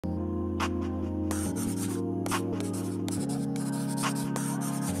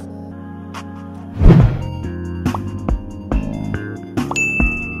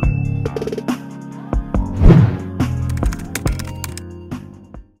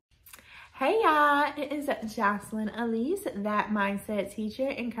Hey y'all, it is Jocelyn Alyse, that mindset teacher,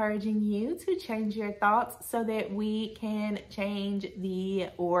 encouraging you to change your thoughts so that we can change the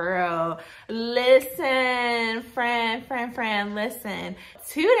world. Listen, friend, listen.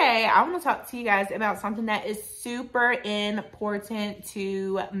 Today, I want to talk to you guys about something that is super important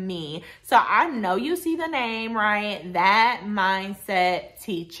to me. So I know you see the name, right? That mindset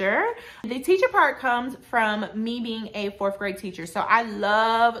teacher. The teacher part comes from me being a 4th grade teacher. So I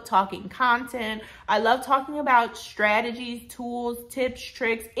love talking content. I love talking about strategies, tools, tips,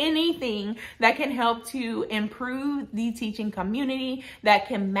 tricks, anything that can help to improve the teaching community, that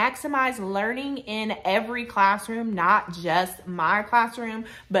can maximize learning in every classroom, not just my classroom,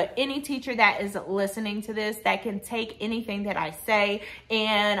 but any teacher that is listening to this that can take anything that I say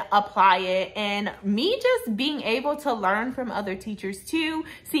and apply it. And me just being able to learn from other teachers too,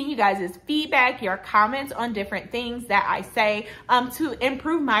 seeing you guys' feedback, your comments on different things that I say to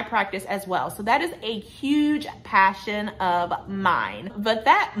improve my practice as well. So that is a huge passion of mine. But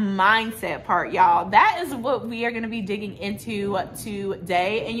that mindset part, y'all, that is what we are going to be digging into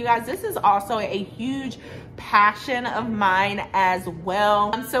today. And you guys, this is also a huge passion of mine as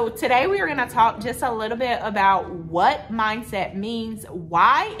well. So today we are going to talk just a little bit about what mindset means,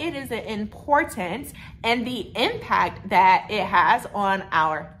 why it is important, and the impact that it has on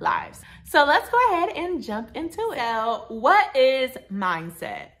our lives. So let's go ahead and jump into it. So what is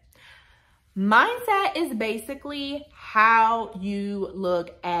mindset? Mindset is basically how you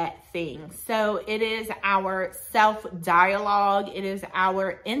look at things. So it is our self-dialogue, it is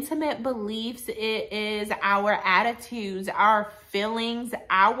our intimate beliefs, it is our attitudes, our feelings,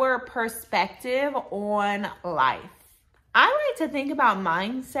 our perspective on life. I like to think about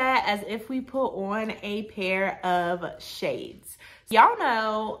mindset as if we put on a pair of shades. Y'all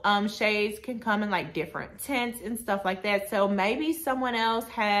know shades can come in like different tints and stuff like that. So maybe someone else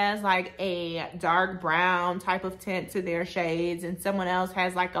has like a dark brown type of tint to their shades, and someone else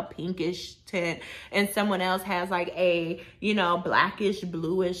has like a pinkish tint, and someone else has like a, you know, blackish,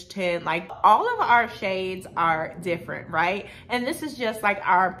 bluish tint. Like all of our shades are different, right? And this is just like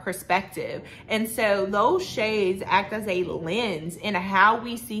our perspective. And so those shades act as a lens in how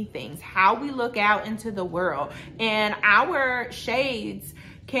we see things, how we look out into the world. And our shades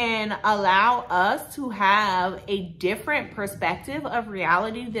can allow us to have a different perspective of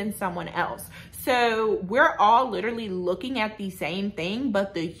reality than someone else. So we're all literally looking at the same thing,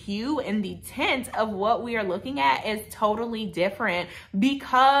 but the hue and the tint of what we are looking at is totally different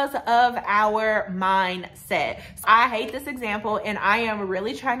because of our mindset. So I hate this example and I am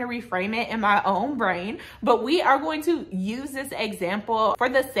really trying to reframe it in my own brain, but we are going to use this example for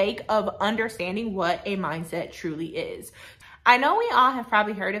the sake of understanding what a mindset truly is. I know we all have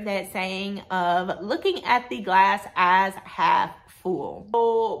probably heard of that saying of looking at the glass as half full.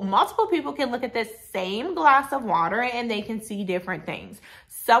 So multiple people can look at this same glass of water and they can see different things.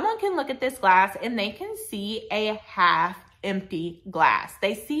 Someone can look at this glass and they can see a half empty glass.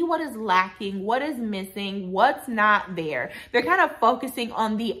 They see what is lacking, what is missing, what's not there. They're kind of focusing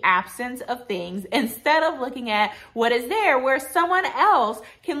on the absence of things instead of looking at what is there, where someone else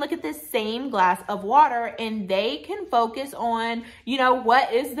can look at this same glass of water and they can focus on, you know,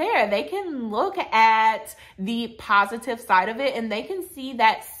 what is there. They can look at the positive side of it and they can see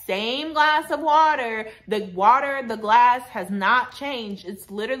that same glass of water, the glass has not changed. It's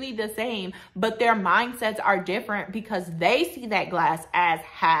literally the same, but their mindsets are different because they see that glass as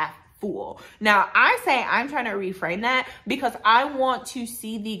half full. Now, I say I'm trying to reframe that because I want to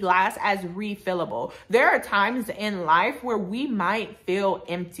see the glass as refillable. There are times in life where we might feel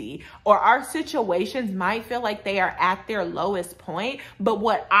empty or our situations might feel like they are at their lowest point. But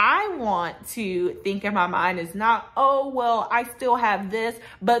what I want to think in my mind is not, oh, well, I still have this,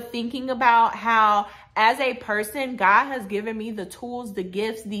 but thinking about how as a person, God has given me the tools, the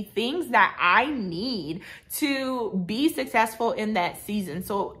gifts, the things that I need to be successful in that season.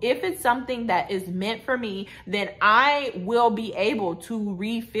 So if it's something that is meant for me, then I will be able to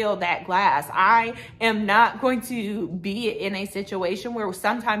refill that glass. I am not going to be in a situation where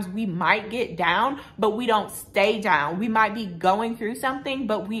sometimes we might get down, but we don't stay down. We might be going through something,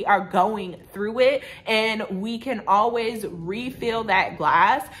 but we are going through it. And we can always refill that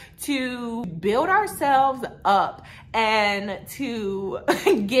glass to build ourselves up and to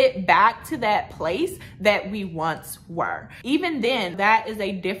get back to that place that we once were. Even then, that is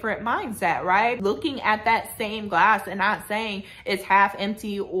a different mindset, right? Looking at that same glass and not saying it's half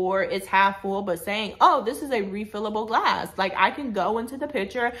empty or it's half full, but saying, oh, this is a refillable glass. Like, I can go into the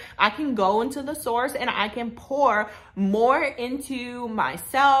pitcher, I can go into the source, and I can pour more into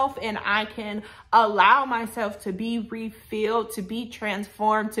myself, and I can allow myself to be refilled, to be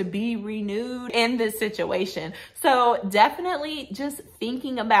transformed, to be renewed in this situation. So definitely just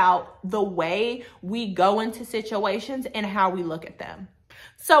thinking about the way we go into situations and how we look at them.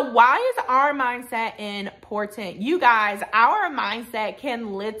 So why is our mindset important? You guys, our mindset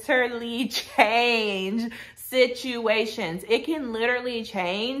can literally change situations. It can literally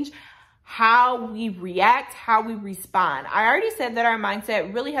change how we react, how we respond. I already said that our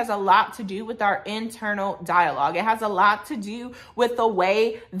mindset really has a lot to do with our internal dialogue. It has a lot to do with the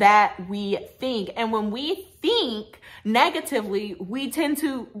way that we think. And when we think negatively, we tend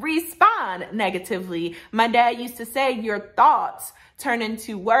to respond negatively. My dad used to say, your thoughts turn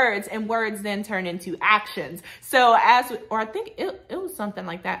into words, and words then turn into actions. So or I think it was something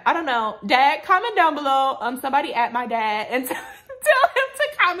like that. I don't know. Dad, comment down below. Somebody at my dad and tell him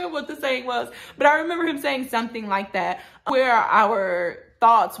to comment what the saying was. But I remember him saying something like that, where our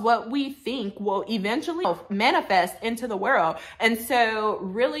thoughts, what we think, will eventually manifest into the world. And so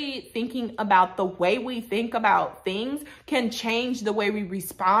really thinking about the way we think about things can change the way we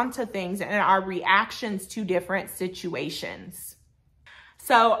respond to things and our reactions to different situations.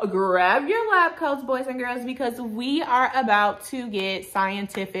 So grab your lab coats, boys and girls, because we are about to get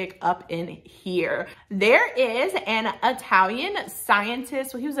scientific up in here. There is an Italian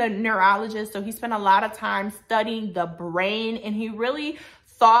scientist. He was a neurologist, so he spent a lot of time studying the brain, and he really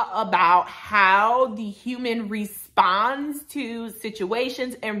thought about how the human responds to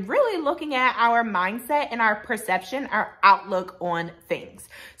situations and really looking at our mindset and our perception, our outlook on things.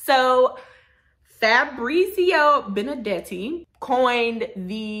 So Fabrizio Benedetti coined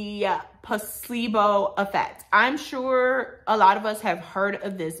the placebo effect. I'm sure a lot of us have heard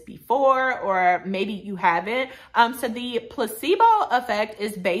of this before, or maybe you haven't. So the placebo effect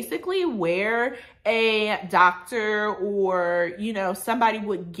is basically where a doctor or, somebody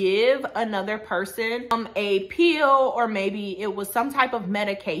would give another person a pill, or maybe it was some type of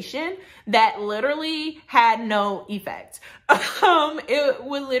medication that literally had no effect.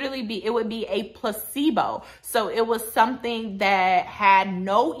 It would be a placebo. So it was something that had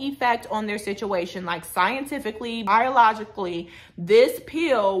no effect on their situation. Like, scientifically, biologically, this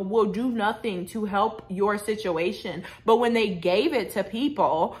pill will do nothing to help your situation. But when they gave it to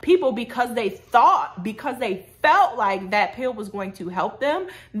people, because they felt like that pill was going to help them,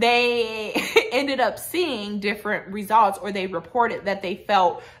 they ended up seeing different results, or they reported that they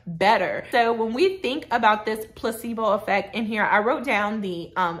felt better. So when we think about this placebo effect in here, I wrote down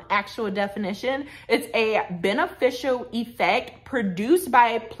the actual definition. It's a beneficial effect produced by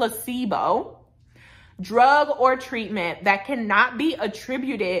a placebo, drug or treatment that cannot be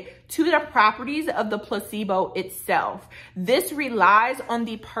attributed to the properties of the placebo itself. This relies on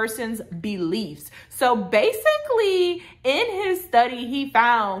the person's beliefs. So basically, in his study, he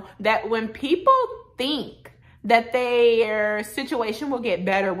found that when people think that their situation will get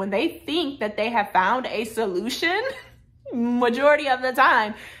better, when they think that they have found a solution, majority of the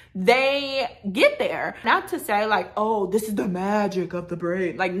time, they get there. Not to say like, oh, this is the magic of the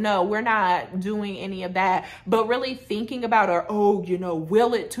brain. Like, no, we're not doing any of that. But really thinking about, or,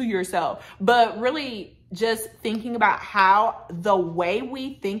 will it to yourself. But really just thinking about how the way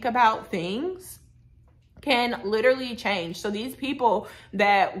we think about things can literally change. So these people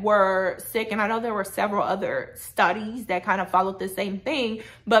that were sick, and I know there were several other studies that kind of followed the same thing,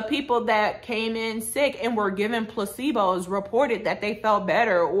 but people that came in sick and were given placebos reported that they felt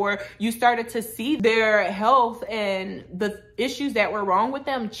better, or you started to see their health and the issues that were wrong with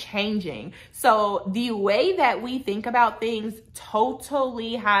them changing. So the way that we think about things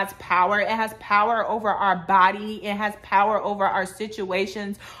totally has power. It has power over our body. It has power over our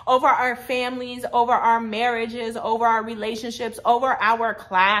situations, over our families, over our marriages, over our relationships, over our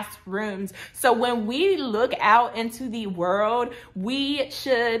classrooms. So when we look out into the world, we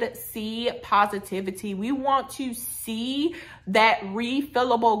should see positivity. We want to see that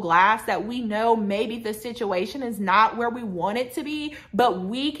refillable glass, that we know maybe the situation is not where we want it to be, but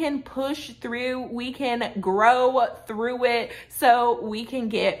we can push through, we can grow through it, so we can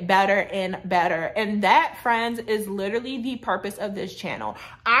get better and better. And that, friends, is literally the purpose of this channel.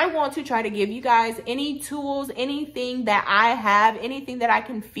 I want to try to give you guys any tools, anything that I have, anything that I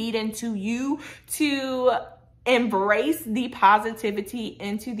can feed into you to embrace the positivity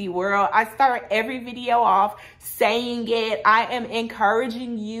into the world. I start every video off saying it. I am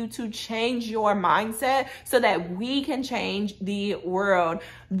encouraging you to change your mindset so that we can change the world.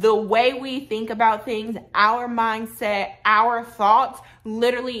 The way we think about things, our mindset, our thoughts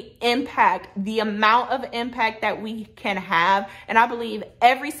literally impact the amount of impact that we can have. And I believe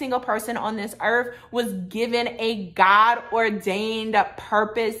every single person on this earth was given a God-ordained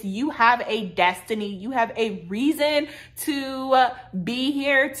purpose. You have a destiny. You have a reason to be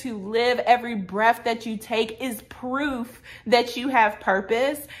here, to live. Every breath that you take is proof that you have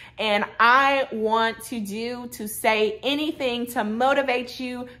purpose. And I want to say anything to motivate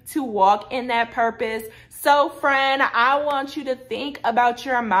you to walk in that purpose. So friend, I want you to think about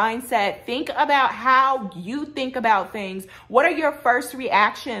your mindset. Think about how you think about things. What are your first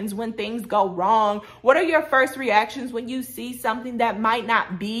reactions when things go wrong? What are your first reactions when you see something that might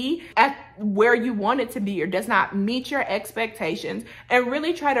not be at where you want it to be or does not meet your expectations? And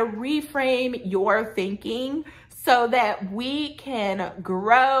really try to reframe your thinking so that we can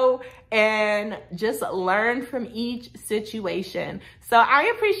grow and just learn from each situation. So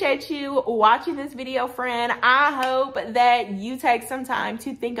I appreciate you watching this video, friend. I hope that you take some time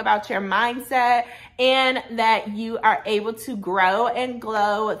to think about your mindset and that you are able to grow and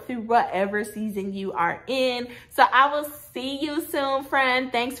glow through whatever season you are in. So I will see you soon,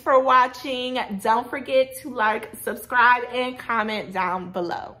 friend. Thanks for watching. Don't forget to like, subscribe, and comment down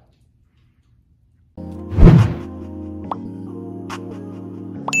below.